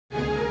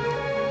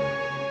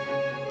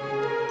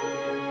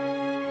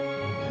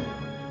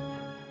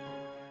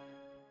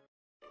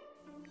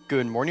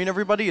Good morning,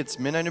 everybody. It's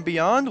Midnight and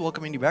Beyond,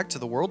 welcoming you back to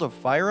the world of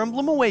Fire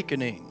Emblem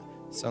Awakening.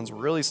 Sounds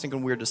really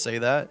stinking weird to say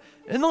that.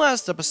 In the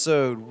last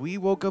episode, we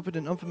woke up in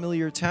an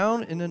unfamiliar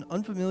town in an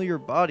unfamiliar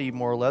body,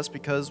 more or less,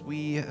 because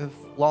we have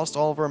lost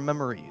all of our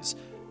memories.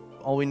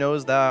 All we know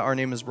is that our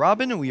name is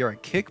Robin, and we are a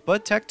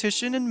kick-butt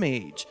tactician and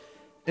mage.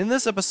 In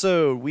this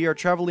episode, we are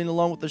traveling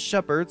along with the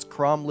shepherds,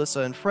 Crom, Lissa,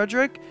 and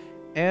Frederick,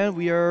 and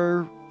we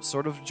are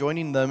sort of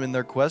joining them in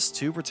their quest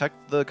to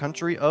protect the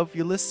country of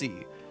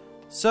Ulysses.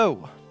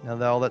 So, now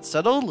that all that's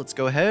settled, let's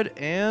go ahead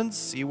and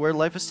see where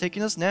life is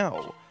taking us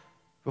now.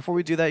 Before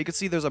we do that, you can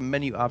see there's a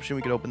menu option.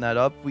 We can open that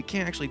up. We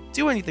can't actually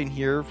do anything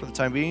here for the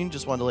time being.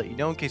 Just wanted to let you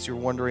know in case you're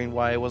wondering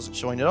why I wasn't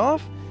showing it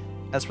off.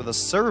 As for the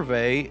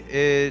survey,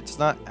 it does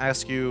not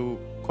ask you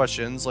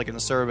questions like in a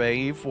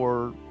survey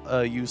for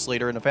use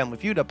later in a Family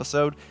Feud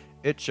episode.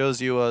 It shows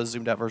you a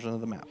zoomed out version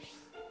of the map.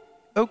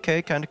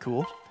 Okay, kind of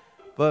cool.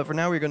 But for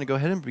now, we're going to go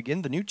ahead and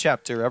begin the new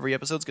chapter. Every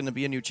episode's going to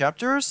be a new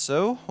chapter,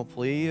 so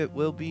hopefully it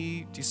will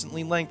be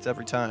decently length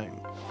every time.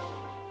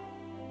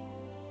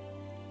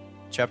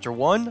 Chapter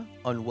 1,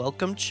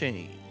 Unwelcome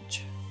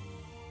Change.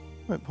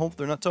 I hope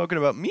they're not talking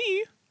about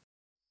me.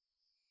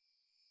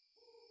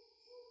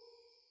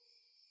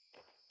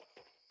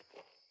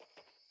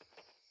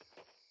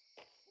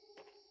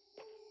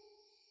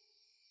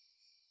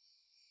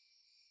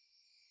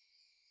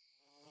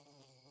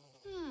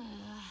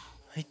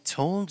 I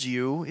told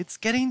you, it's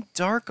getting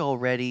dark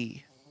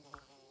already.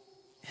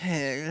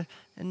 And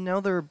now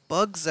there are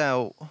bugs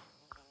out.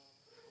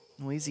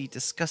 Noisy,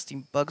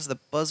 disgusting bugs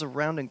that buzz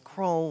around and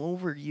crawl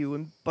over you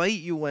and bite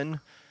you when...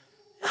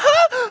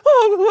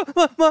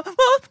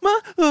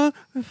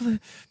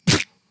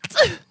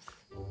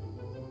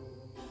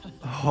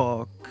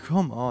 Oh,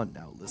 come on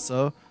now,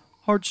 Lissa.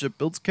 Hardship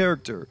builds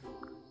character.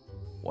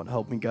 Want to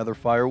help me gather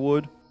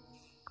firewood?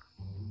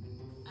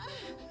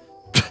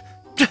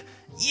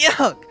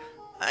 Yuck!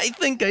 I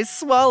think I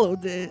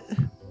swallowed it.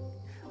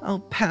 I'll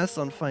pass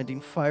on finding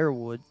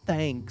firewood,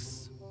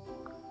 thanks.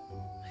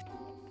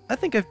 I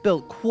think I've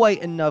built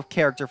quite enough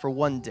character for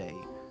one day.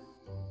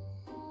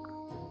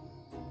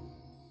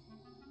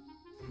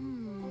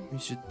 We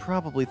should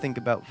probably think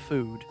about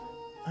food.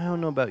 I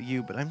don't know about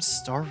you, but I'm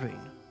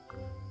starving.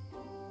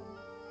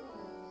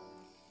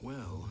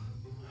 Well,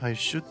 I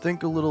should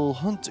think a little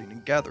hunting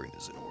and gathering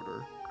is in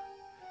order.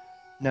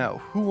 Now,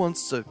 who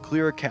wants to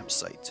clear a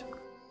campsite?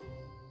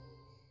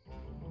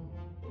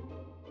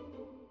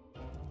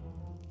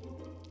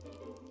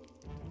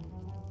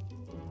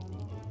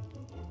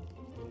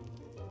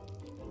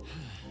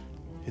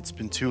 It's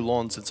been too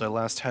long since I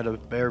last had a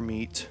bear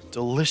meat.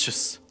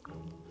 Delicious.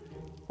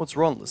 What's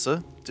wrong,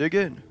 Lissa? Dig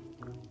in.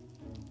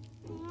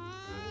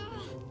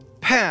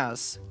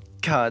 Pass!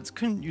 Gods,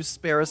 couldn't you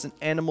spare us an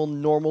animal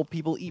normal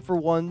people eat for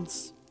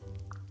once?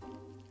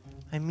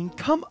 I mean,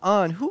 come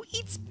on, who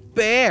eats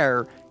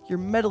bear? You're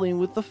meddling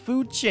with the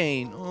food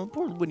chain. Oh,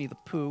 poor Winnie the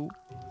Pooh.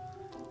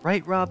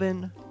 Right,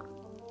 Robin?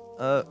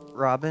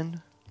 Robin?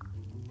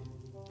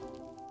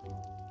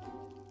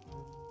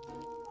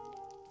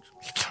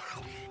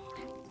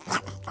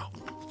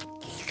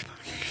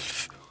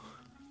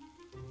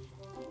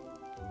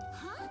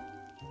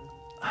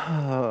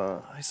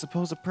 I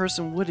suppose a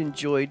person would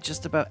enjoy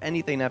just about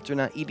anything after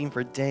not eating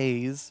for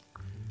days.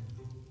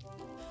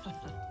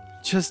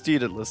 Just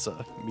eat it,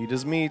 Lissa. Meat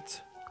is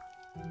meat.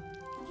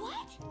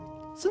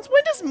 What? Since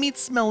when does meat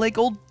smell like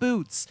old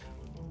boots?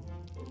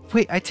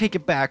 Wait, I take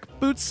it back.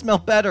 Boots smell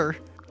better.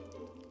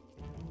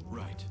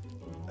 right.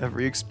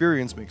 Every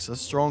experience makes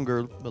us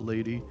stronger,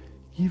 milady.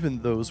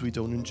 Even those we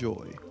don't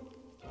enjoy.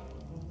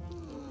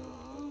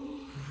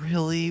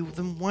 Really?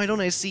 Then why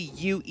don't I see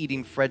you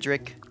eating,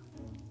 Frederick?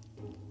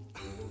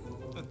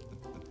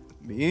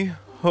 Me?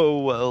 Oh,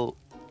 well,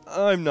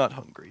 I'm not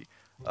hungry.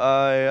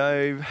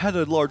 I've had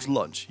a large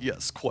lunch,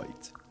 yes,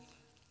 quite.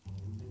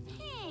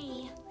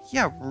 Hey.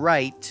 Yeah,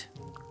 right.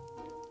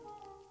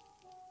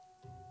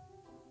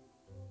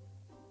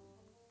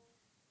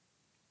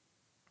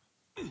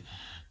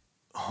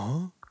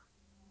 Huh?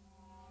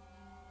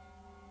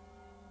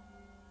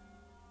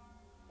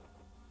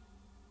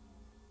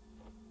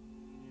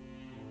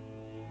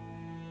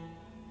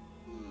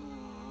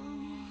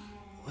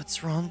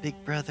 What's wrong,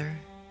 big brother?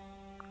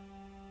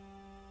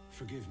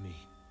 Forgive me.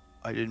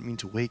 I didn't mean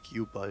to wake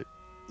you, but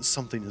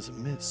something is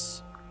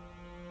amiss.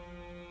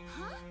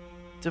 Huh?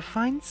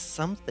 Define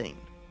something.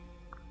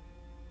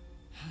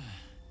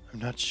 I'm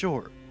not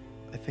sure.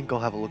 I think I'll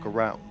have a look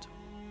around.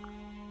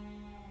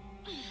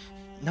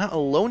 Not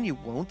alone you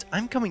won't.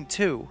 I'm coming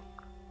too.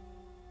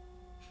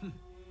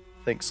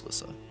 Thanks,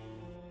 Lissa.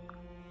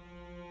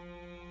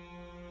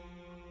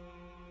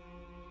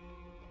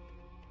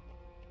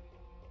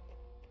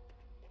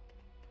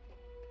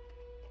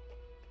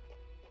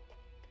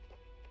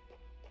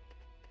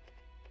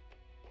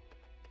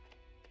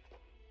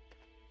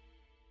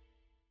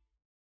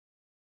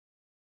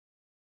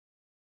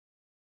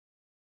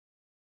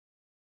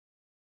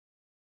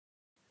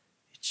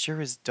 It sure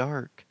is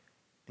dark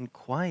and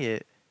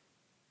quiet.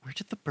 Where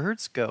did the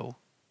birds go?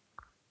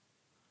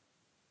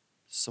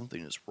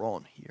 Something is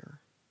wrong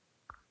here.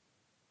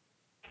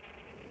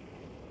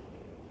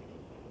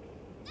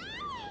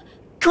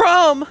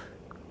 Crom!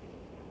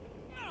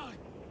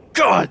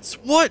 Gods,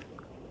 what?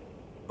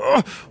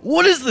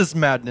 What is this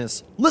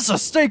madness? Lissa,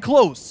 stay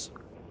close!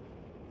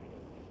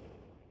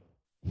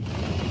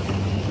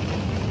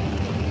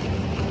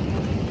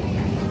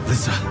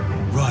 Lissa,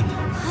 run.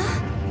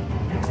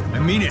 I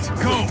mean it.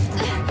 Go!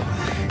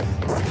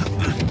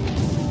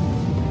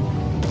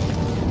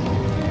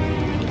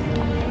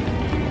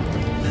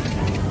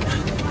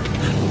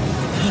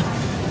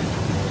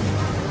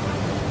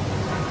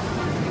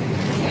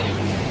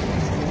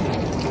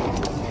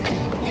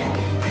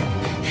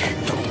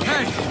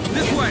 Hey,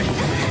 this way!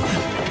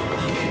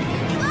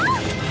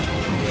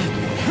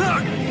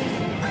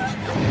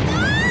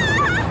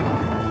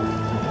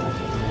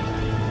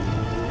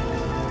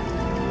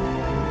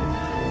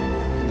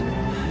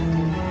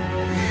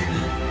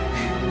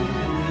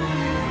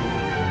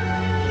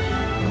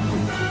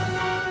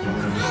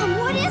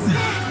 What is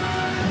that?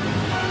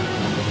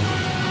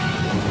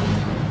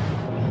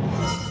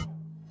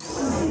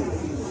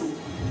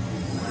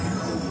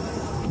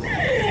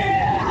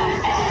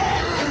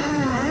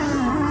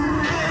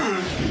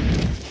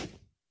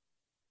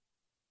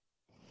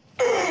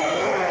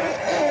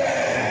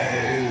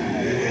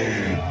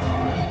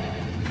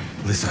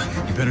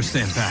 Lissa, you better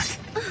stand back.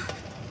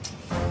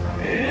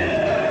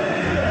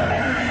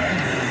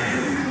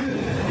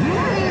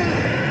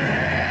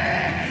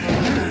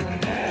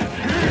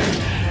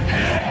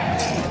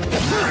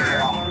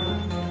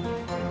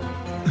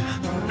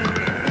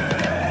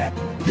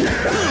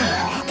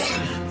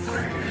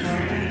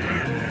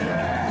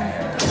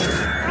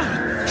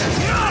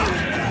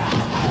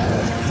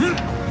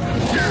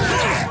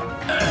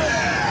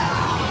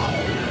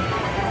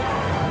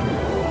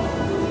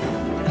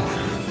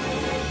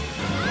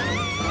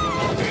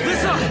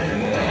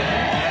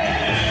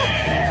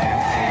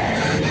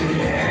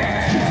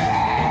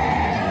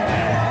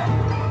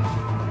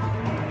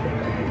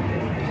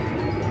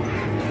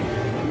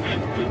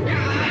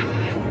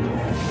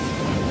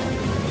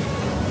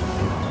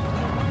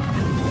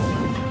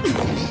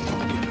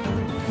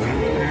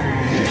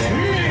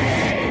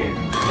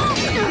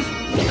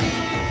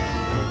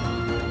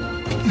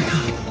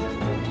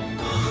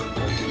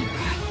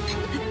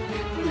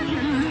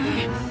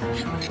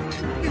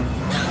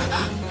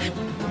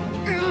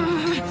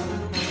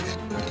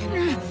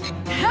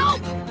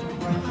 Help!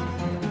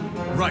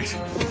 Right.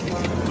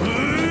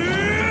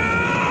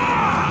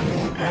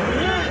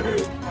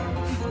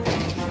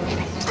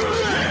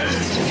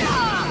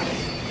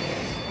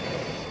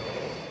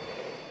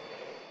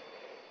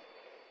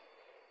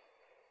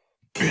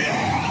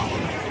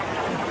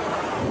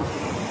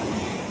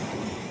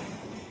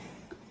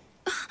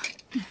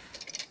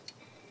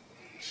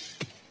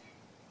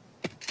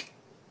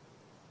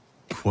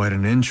 Quite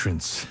an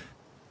entrance.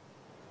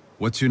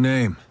 What's your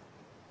name?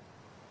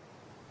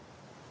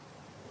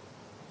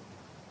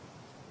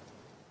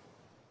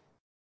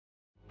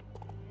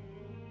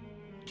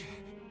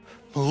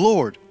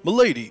 Lord,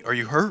 milady, are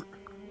you hurt?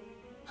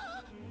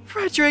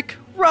 Frederick,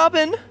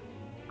 Robin!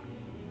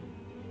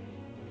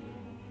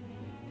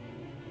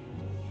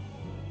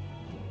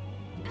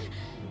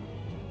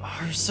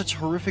 Are such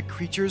horrific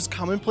creatures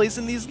commonplace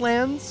in these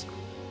lands?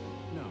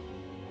 No.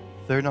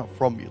 They're not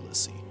from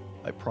Ulysses,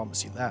 I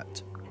promise you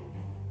that.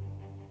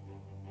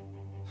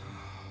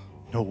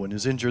 No one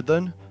is injured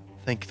then?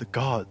 Thank the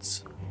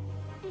gods.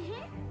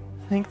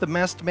 Thank the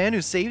masked man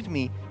who saved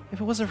me.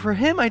 If it wasn't for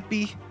him, I'd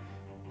be...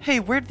 Hey,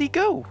 where did he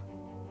go?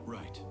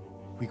 Right.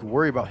 We can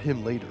worry about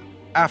him later,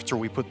 after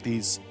we put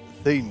these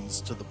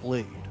things to the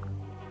blade.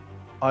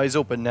 Eyes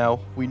open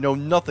now. We know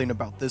nothing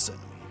about this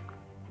enemy.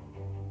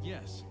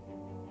 Yes.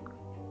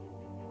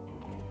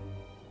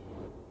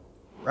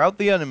 Rout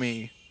the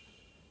enemy.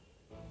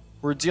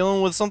 We're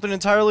dealing with something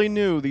entirely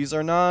new. These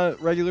are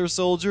not regular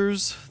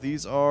soldiers.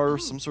 These are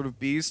some sort of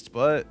beast,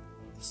 but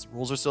the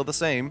rules are still the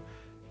same.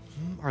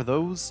 Are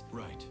those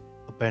Right.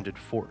 abandoned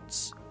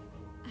forts?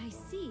 I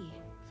see.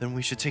 Then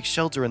we should take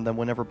shelter in them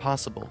whenever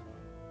possible.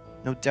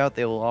 No doubt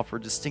they will offer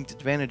distinct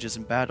advantages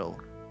in battle.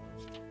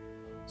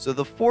 So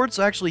the forts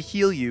actually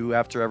heal you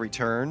after every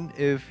turn.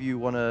 If you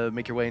want to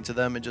make your way into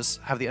them and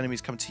just have the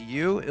enemies come to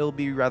you, it'll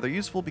be rather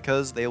useful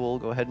because they will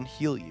go ahead and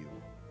heal you.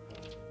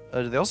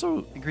 They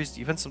also increase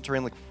defense. Some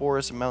terrain like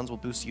forests and mountains will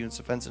boost units'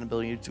 defense and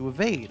ability to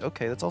evade.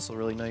 Okay, that's also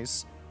really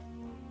nice.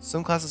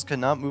 Some classes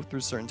cannot move through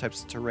certain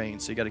types of terrain,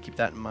 so you got to keep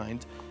that in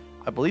mind.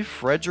 I believe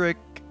Frederick,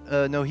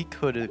 no, he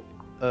could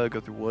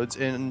go through woods.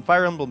 In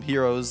Fire Emblem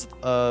Heroes,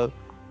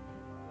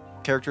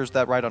 characters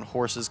that ride on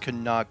horses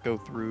cannot go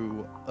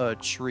through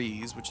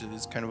trees, which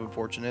is kind of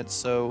unfortunate.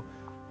 So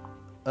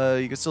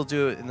you can still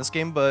do it in this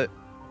game, but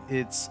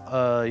it's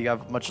you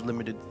have much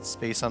limited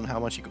space on how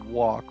much you can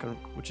walk,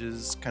 which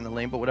is kind of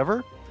lame, but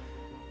whatever.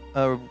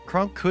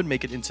 Crom could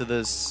make it into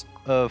this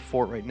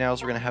fort right now,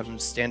 so we're gonna have him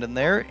stand in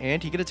there,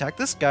 and he could attack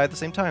this guy at the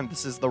same time.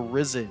 This is the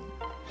Risen.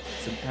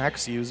 It's an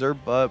axe user,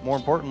 but more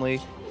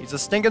importantly, he's a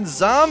stinking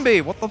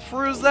zombie. What the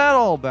fruit is that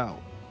all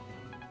about?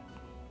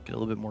 Get a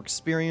little bit more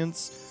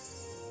experience.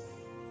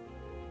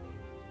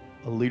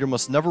 A leader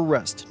must never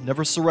rest,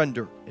 never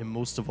surrender, and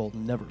most of all,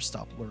 never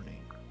stop learning.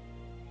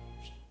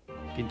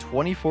 Gain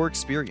 24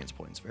 experience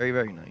points. Very,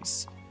 very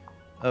nice.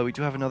 We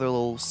do have another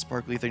little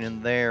sparkly thing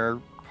in there.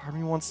 Part of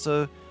me wants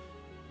to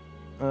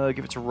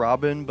give it to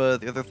Robin,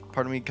 but the other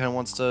part of me kind of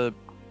wants to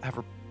have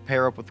her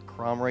pair up with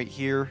Crom right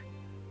here.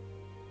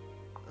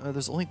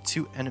 There's only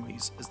 2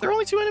 enemies. Is there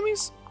only 2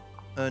 enemies?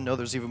 No,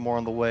 there's even more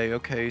on the way.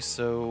 Okay,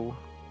 so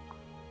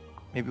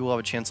maybe we'll have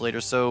a chance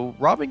later. So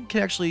Robin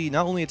can actually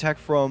not only attack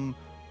from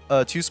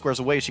 2 squares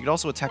away, she can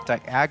also attack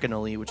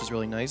diagonally, which is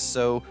really nice.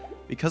 So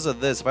because of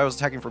this, if I was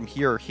attacking from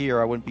here or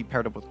here, I wouldn't be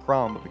paired up with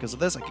Crom, but because of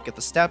this, I could get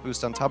the stat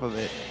boost on top of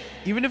it.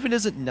 Even if it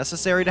isn't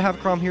necessary to have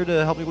Crom here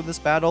to help me win this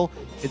battle,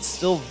 it's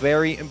still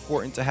very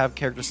important to have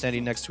characters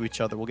standing next to each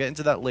other. We'll get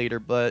into that later,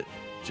 but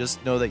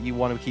just know that you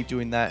want to keep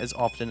doing that as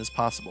often as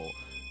possible.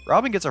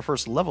 Robin gets our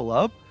first level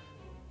up,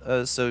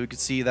 so you can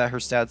see that her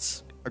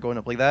stats are going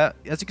up like that.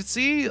 As you can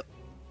see,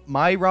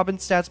 my Robin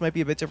stats might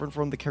be a bit different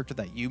from the character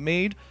that you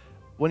made.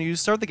 When you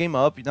start the game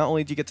up, not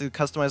only do you get to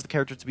customize the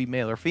character to be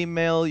male or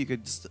female, you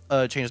could just,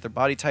 change their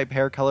body type,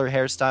 hair color,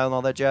 hairstyle, and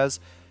all that jazz.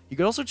 You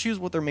could also choose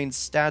what their main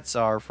stats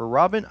are. For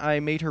Robin, I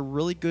made her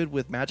really good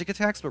with magic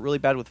attacks, but really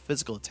bad with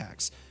physical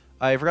attacks.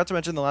 I forgot to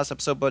mention in the last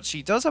episode, but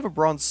she does have a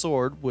bronze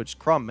sword, which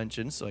Crom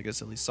mentioned, so I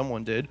guess at least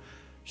someone did.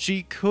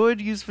 She could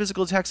use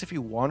physical attacks if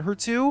you want her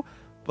to,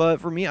 but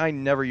for me, I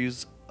never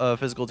use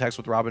physical attacks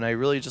with Robin. I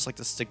really just like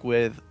to stick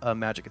with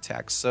magic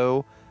attacks.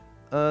 So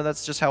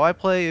that's just how I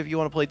play. If you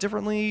want to play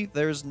differently,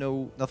 there's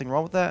nothing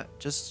wrong with that.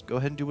 Just go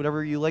ahead and do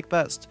whatever you like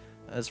best.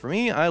 As for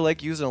me, I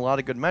like using a lot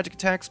of good magic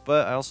attacks,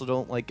 but I also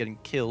don't like getting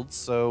killed,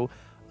 so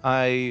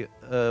I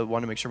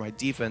want to make sure my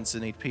defense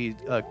and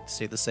HP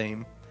stay the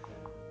same.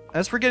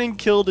 As for getting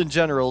killed in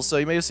general, so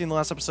you may have seen the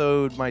last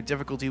episode, my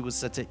difficulty was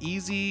set to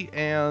easy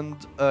and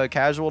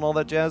casual and all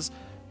that jazz.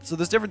 So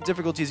there's different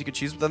difficulties you could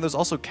choose, but then there's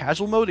also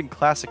casual mode and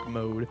classic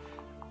mode.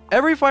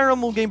 Every Fire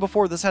Emblem game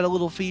before this had a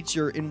little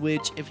feature in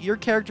which if your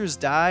characters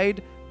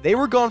died, they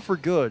were gone for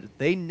good.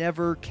 They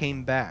never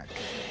came back.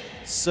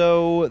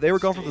 So they were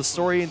gone from the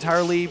story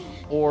entirely,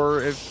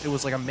 or if it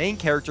was like a main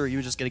character, you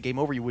would just get a game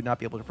over, you would not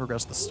be able to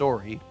progress the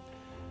story.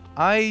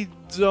 I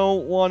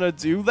don't want to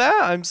do that.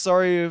 I'm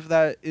sorry if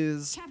that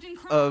is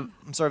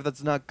I'm sorry if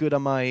that's not good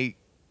on my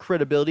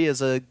credibility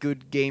as a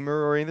good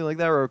gamer or anything like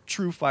that, or a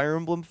true Fire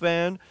Emblem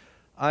fan.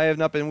 I have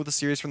not been with the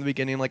series from the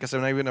beginning. Like I said,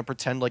 I'm not even gonna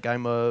pretend like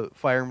I'm a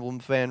Fire Emblem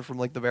fan from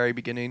like the very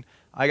beginning.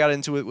 I got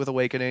into it with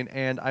Awakening,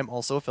 and I'm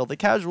also a filthy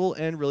casual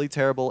and really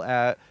terrible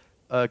at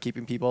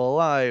keeping people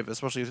alive,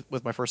 especially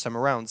with my first time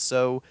around.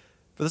 So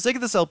for the sake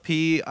of this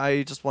LP,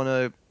 I just want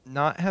to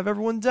not have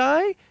everyone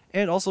die,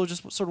 and also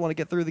just sort of want to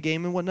get through the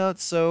game and whatnot.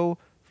 So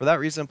for that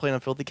reason, I'm playing on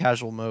filthy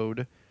casual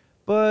mode.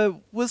 But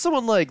with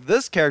someone like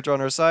this character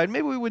on our side,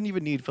 maybe we wouldn't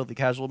even need filthy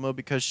casual mode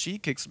because she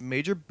kicks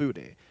major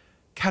booty.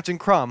 Captain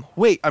Crom,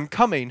 wait, I'm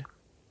coming.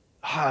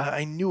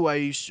 I knew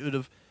I shouldn't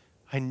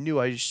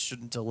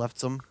have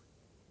left them.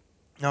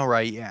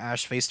 Alright, yeah,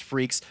 ash-faced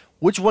freaks.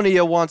 Which one of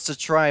you wants to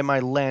try my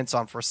lance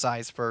on for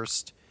size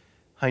first?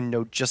 I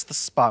know just the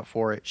spot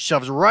for it.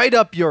 Shoves right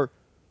up your...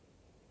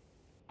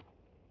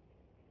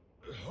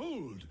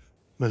 Hold!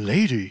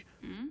 Milady.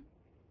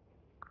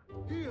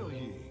 Hear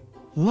ye.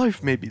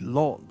 Life may be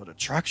long, but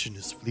attraction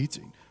is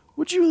fleeting.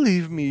 Would you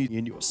leave me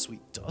in your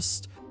sweet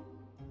dust?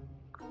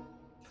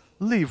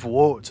 Leave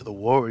war to the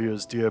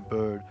warriors, dear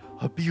bird.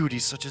 A beauty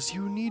such as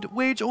you need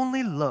wage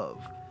only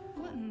love.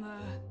 What in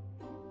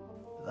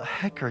The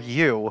heck are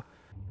you?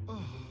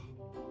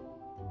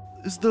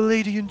 Is the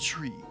lady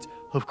intrigued?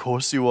 Of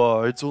course you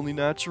are, it's only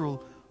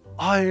natural.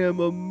 I am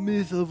a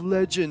myth of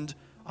legend.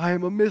 I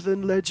am a myth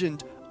and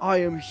legend. I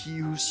am he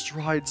who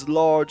strides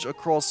large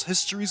across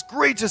history's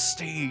greatest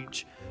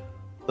stage.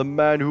 The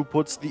man who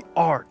puts the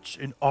arch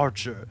in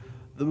Archer.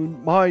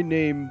 My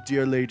name,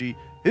 dear lady,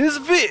 is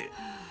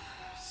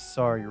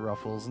Sorry,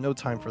 Ruffles, no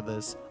time for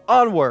this.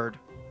 Onward!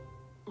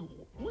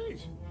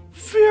 Wait!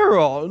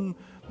 Veron!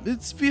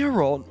 It's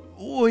Veron!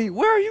 Wait,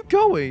 where are you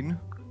going?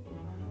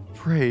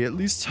 Pray, at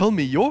least tell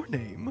me your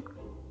name.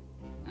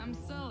 I'm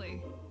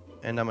Sully.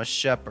 And I'm a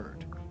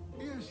shepherd.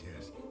 Yes,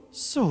 yes.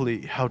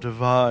 Sully, how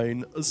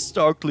divine. A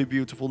starkly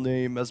beautiful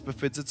name, as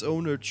befits its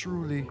owner,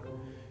 truly.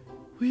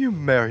 Will you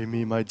marry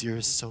me, my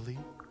dearest Sully?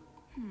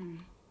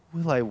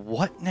 Will I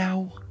what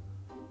now?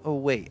 Oh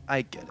wait,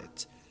 I get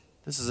it.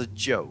 This is a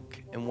joke,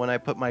 and when I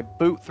put my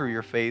boot through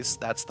your face,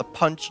 that's the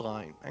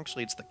punchline.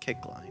 Actually, it's the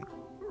kick line.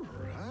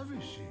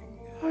 Ravishing.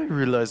 I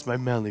realize my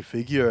manly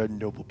figure and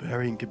noble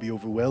bearing can be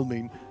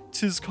overwhelming.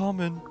 'Tis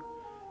common.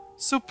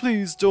 So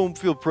please don't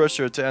feel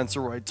pressure to answer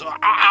right.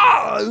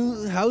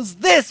 How's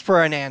this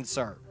for an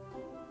answer?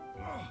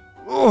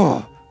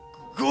 Oh,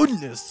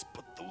 goodness,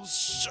 but those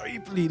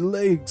shapely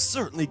legs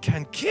certainly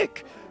can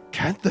kick,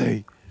 can't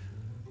they?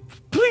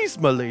 Please,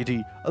 my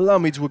lady, allow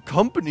me to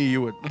accompany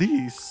you at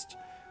least.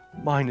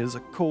 Mine is a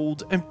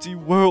cold, empty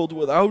world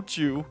without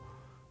you.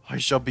 I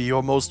shall be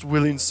your most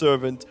willing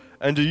servant,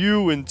 and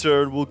you, in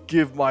turn, will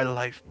give my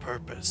life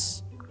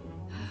purpose.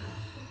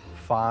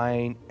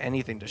 Fine,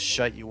 anything to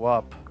shut you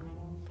up.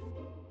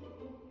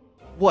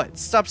 What?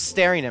 Stop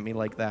staring at me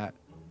like that.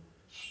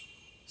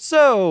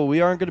 So,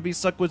 we aren't going to be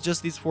stuck with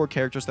just these 4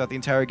 characters throughout the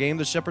entire game.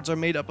 The shepherds are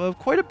made up of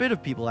quite a bit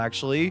of people,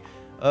 actually.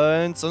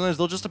 And sometimes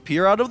they'll just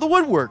appear out of the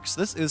woodworks.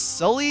 This is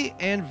Sully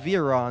and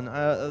Viron.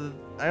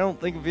 I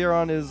don't think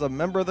Viron is a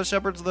member of the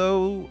shepherds,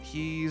 though.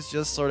 He's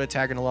just sort of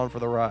tagging along for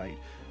the ride.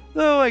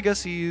 Though, I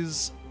guess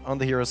he's on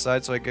the hero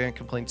side, so I can't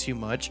complain too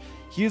much.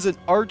 He is an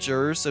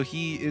archer, so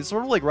he is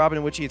sort of like Robin,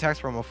 in which he attacks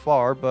from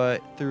afar,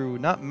 but through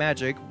not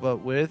magic, but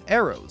with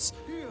arrows.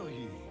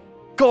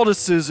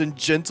 Goddesses and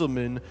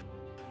gentlemen,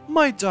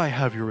 might I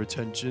have your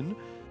attention?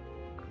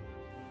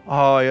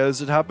 I,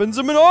 as it happens,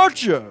 am an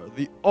archer,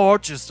 the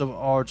archest of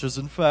archers,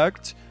 in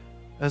fact.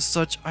 As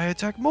such, I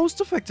attack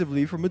most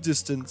effectively from a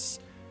distance.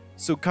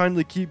 So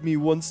kindly keep me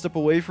one step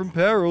away from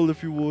peril,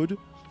 if you would.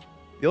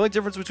 The only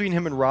difference between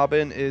him and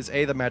Robin is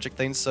A, the magic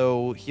thing,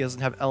 so he doesn't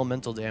have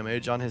elemental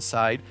damage on his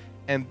side,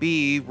 and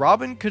B,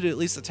 Robin could at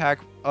least attack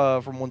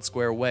from 1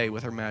 square away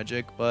with her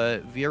magic,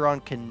 but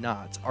Viron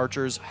cannot.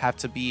 Archers have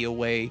to be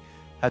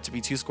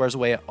 2 squares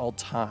away at all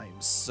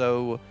times,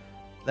 so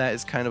that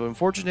is kind of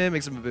unfortunate,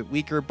 makes him a bit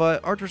weaker,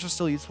 but archers are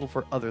still useful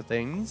for other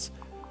things.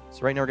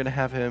 So right now we're going to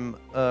have him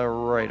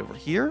right over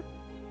here.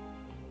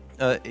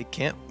 It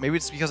can't, maybe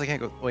it's because I can't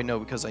go, wait, no,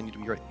 because I need to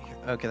be right here.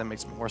 Okay, that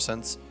makes more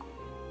sense.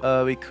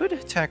 We could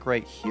attack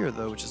right here,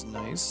 though, which is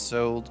nice,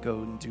 so we'll go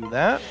and do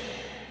that.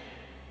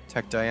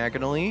 Attack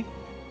diagonally.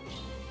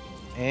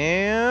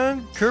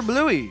 And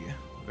Kerblooey.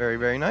 Very,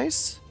 very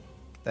nice.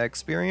 That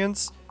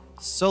experience.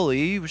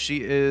 Sully,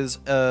 she is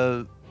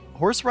a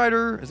horse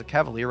rider, is a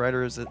cavalier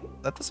rider. Is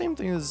that the same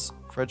thing as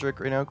Frederick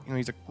right now? You know,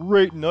 he's a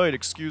great knight,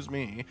 excuse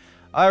me.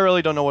 I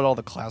really don't know what all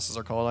the classes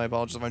are called. I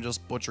apologize if I'm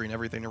just butchering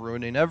everything and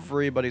ruining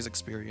everybody's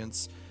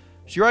experience.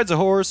 She rides a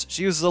horse,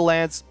 she uses a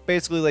lance,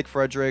 basically like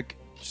Frederick.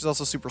 She's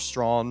also super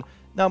strong.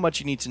 Not much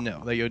you need to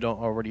know that you don't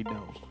already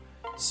know.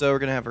 So we're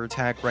going to have her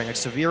attack right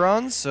next to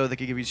Viron, so they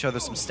can give each other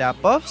some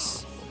stat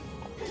buffs.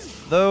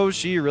 Though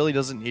she really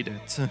doesn't need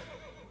it.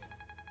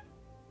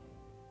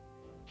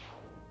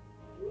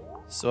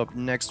 So up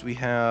next we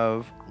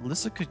have...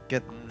 Lissa could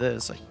get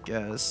this, I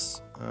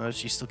guess.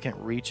 She still can't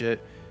reach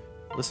it.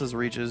 Lissa's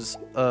reach is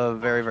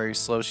very, very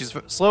slow. She's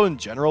slow in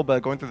general,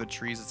 but going through the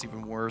trees it's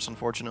even worse,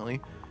 unfortunately.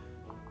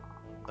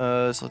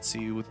 So let's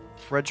see. With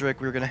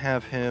Frederick, we're going to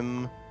have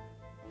him...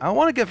 I don't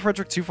want to get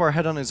Frederick too far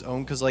ahead on his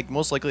own, because like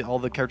most likely all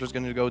the characters are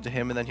going to go to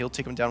him, and then he'll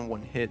take him down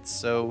 1 hit.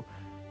 So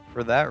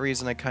for that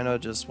reason, I kind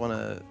of just want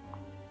to...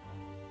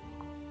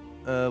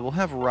 we'll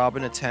have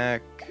Robin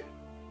attack...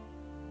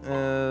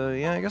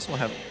 yeah, I guess we'll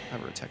have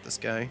her attack this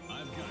guy.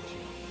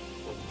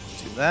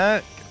 Do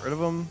that, get rid of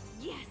him.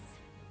 Yes.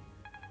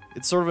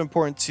 It's sort of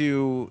important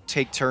to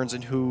take turns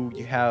in who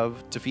you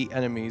have defeat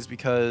enemies,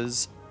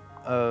 because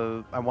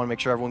I want to make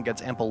sure everyone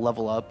gets ample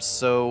level ups.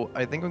 So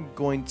I think I'm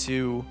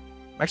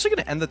actually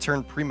going to end the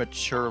turn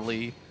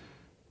prematurely.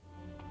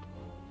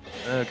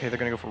 Okay, they're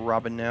going to go for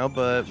Robin now,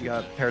 but we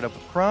got paired up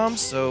with Crom,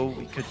 so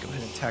we could go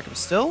ahead and attack him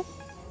still.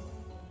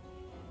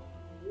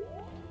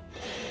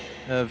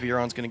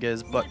 Viron's going to get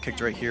his butt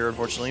kicked right here,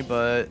 unfortunately,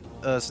 but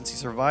since he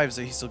survives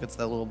it, he still gets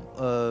that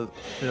little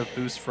bit of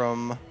boost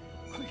from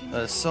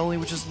Sully,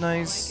 which is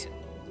nice.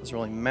 Doesn't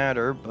really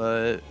matter,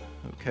 but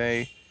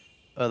okay.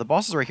 The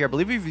boss is right here. I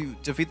believe if you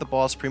defeat the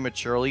boss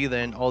prematurely,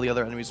 then all the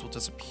other enemies will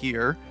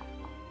disappear.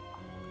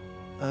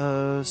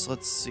 So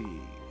let's see.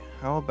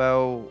 How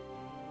about...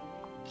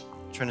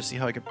 trying to see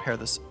how I can pair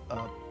this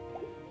up.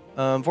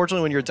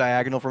 Unfortunately, when you're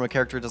diagonal from a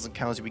character, it doesn't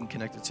count as you being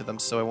connected to them,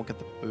 so I won't get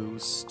the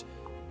boost.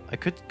 I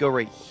could go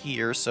right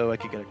here, so I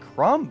could get a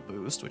Crom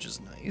boost, which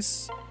is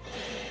nice.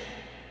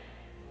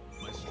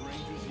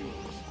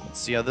 Let's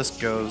see how this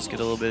goes. Get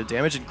a little bit of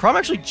damage. And Crom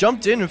actually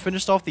jumped in and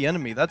finished off the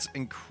enemy. That's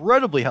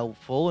incredibly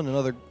helpful, and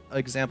another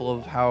example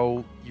of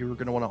how you're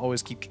going to want to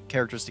always keep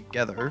characters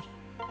together.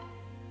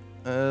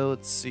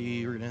 Let's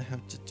see. We're going to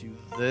have to do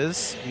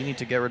this. We need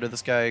to get rid of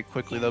this guy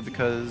quickly, though,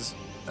 because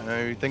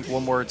I think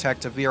one more attack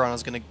to Viron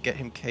is going to get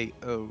him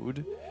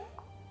KO'd.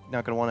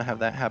 Not going to want to have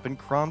that happen.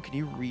 Crom, can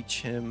you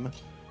reach him?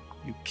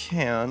 You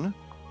can.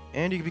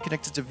 And you can be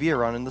connected to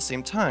Viron in the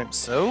same time.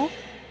 So, I'm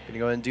going to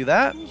go ahead and do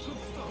that.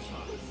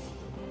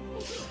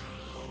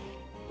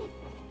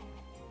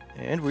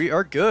 And we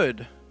are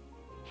good.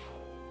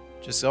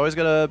 Just always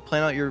gotta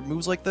plan out your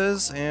moves like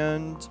this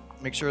and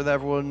make sure that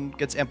everyone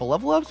gets ample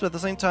level ups, but at the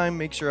same time,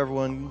 make sure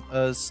everyone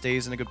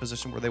stays in a good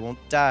position where they won't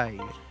die.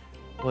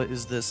 What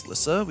is this,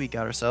 Lissa? We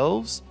got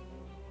ourselves.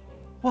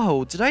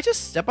 Whoa, did I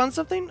just step on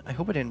something? I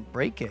hope I didn't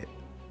break it.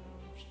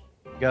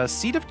 We got a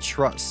Seed of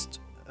Trust.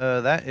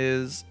 That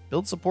is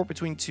build support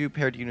between 2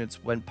 paired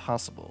units when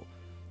possible.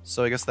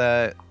 So I guess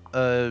that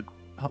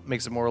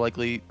makes it more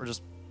likely, or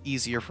just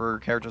easier for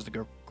characters to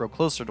grow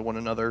closer to one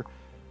another.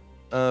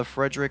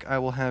 Frederick, I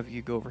will have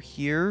you go over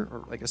here,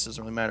 or I guess it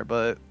doesn't really matter,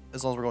 but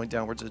as long as we're going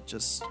downwards,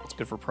 it's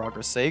good for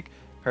progress sake.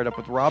 Paired up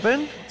with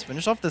Robin. Let's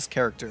finish off this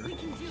character.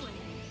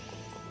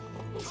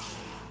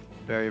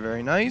 Very,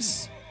 very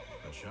nice.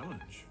 A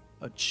challenge.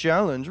 A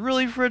challenge?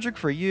 Really, Frederick,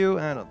 for you?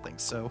 I don't think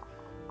so.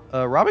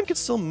 Robin can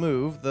still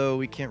move, though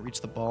we can't reach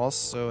the boss,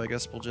 so I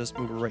guess we'll just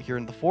move her right here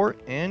in the fort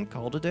and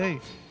call it a day.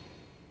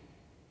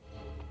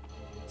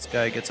 This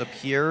guy gets up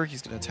here.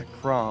 He's going to attack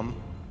Crom.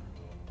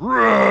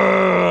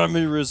 I'm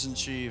a risen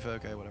chief.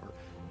 Okay, whatever.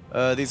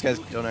 These guys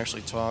don't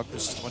actually talk.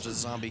 There's just a bunch of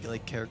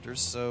zombie-like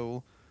characters,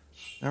 so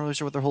not really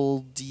sure what their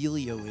whole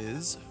dealio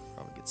is.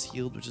 Probably gets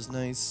healed, which is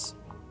nice.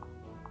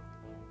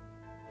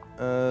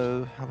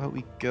 How about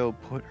we go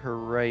put her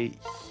right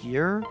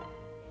here?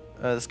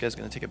 This guy's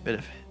gonna take a bit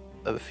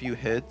of a few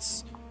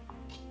hits.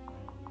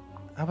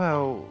 How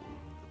about...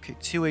 Okay,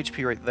 2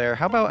 HP right there.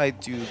 How about I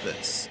do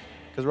this?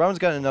 Because Robin's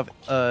got enough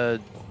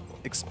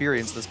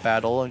experience this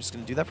battle. I'm just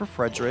gonna do that for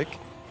Frederick.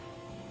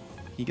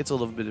 He gets a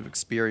little bit of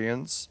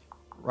experience.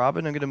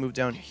 Robin, I'm gonna move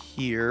down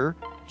here,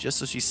 just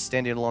so she's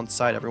standing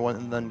alongside everyone,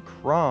 and then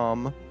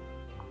Crom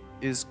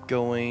is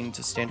going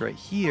to stand right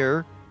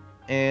here,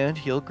 and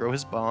he'll grow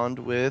his bond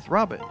with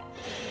Robin,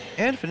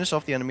 and finish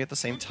off the enemy at the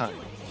same time.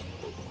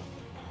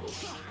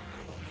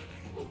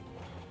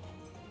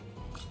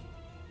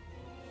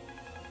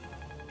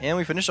 And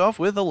we finish off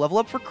with a level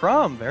up for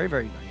Crom. Very,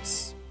 very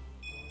nice.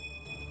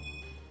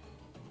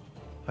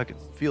 I can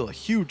feel a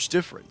huge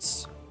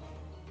difference.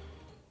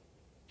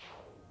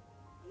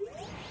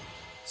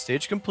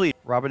 Stage complete.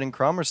 Robin and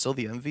Crom are still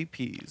the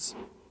MVPs.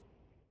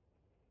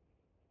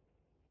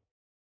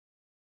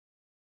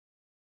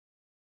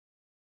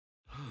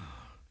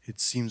 It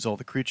seems all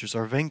the creatures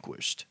are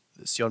vanquished.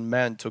 This young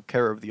man took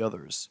care of the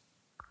others.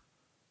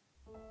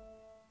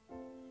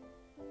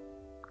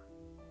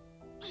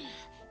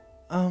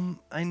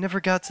 I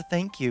never got to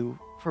thank you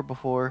for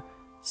before,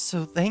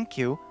 so thank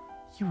you.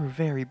 You were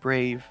very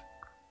brave.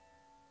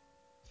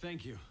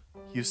 Thank you.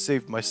 You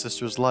saved my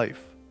sister's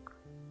life.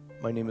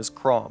 My name is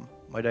Crom.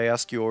 Might I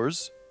ask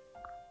yours?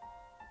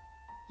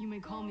 You may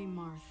call me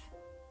Marth.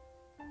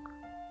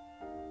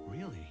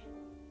 Really?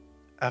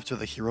 After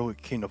the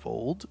heroic king of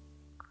old?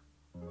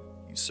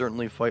 You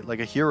certainly fight like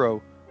a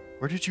hero.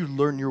 Where did you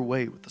learn your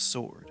way with the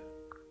sword?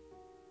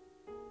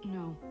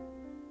 No.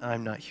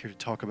 I'm not here to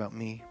talk about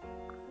me.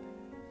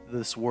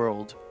 This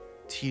world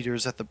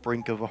teeters at the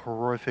brink of a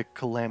horrific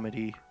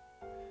calamity.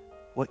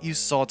 What you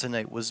saw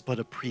tonight was but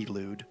a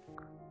prelude.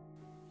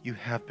 You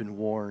have been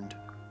warned.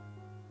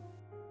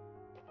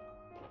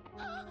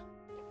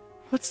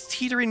 What's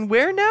teetering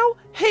where now?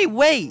 Hey,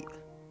 wait!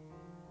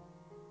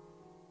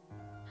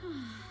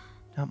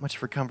 Not much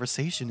for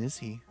conversation, is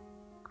he?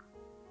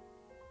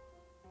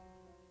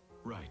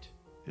 Right.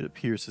 It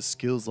appears his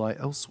skills lie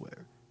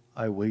elsewhere.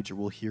 I wager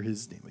we'll hear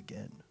his name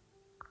again.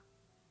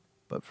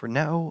 But for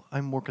now,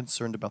 I'm more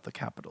concerned about the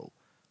capital.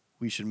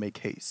 We should make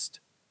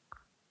haste.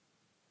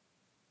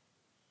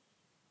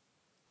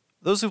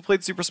 Those who've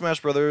played Super Smash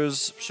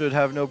Bros. Should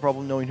have no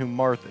problem knowing who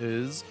Marth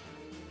is.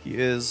 He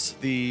is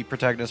the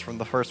protagonist from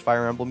the first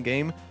Fire Emblem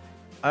game.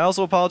 I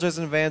also apologize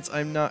in advance,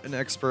 I'm not an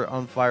expert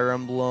on Fire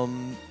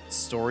Emblem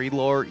story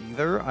lore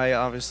either. I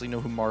obviously know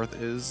who Marth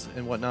is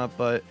and whatnot,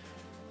 but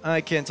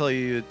I can't tell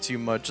you too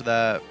much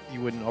that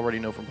you wouldn't already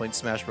know from playing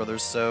Smash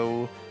Bros.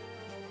 So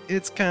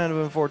it's kind of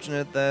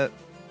unfortunate that...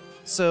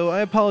 So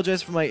I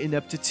apologize for my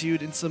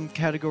ineptitude in some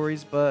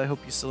categories, but I hope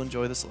you still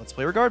enjoy this Let's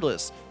Play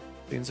regardless.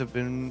 Things have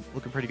been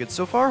looking pretty good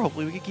so far.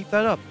 Hopefully we can keep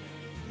that up.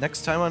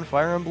 Next time on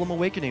Fire Emblem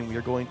Awakening, we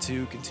are going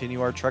to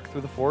continue our trek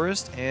through the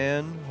forest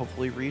and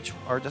hopefully reach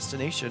our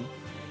destination.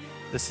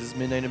 This is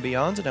Midnight and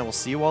Beyond, and I will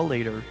see you all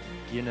later.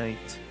 Good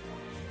night.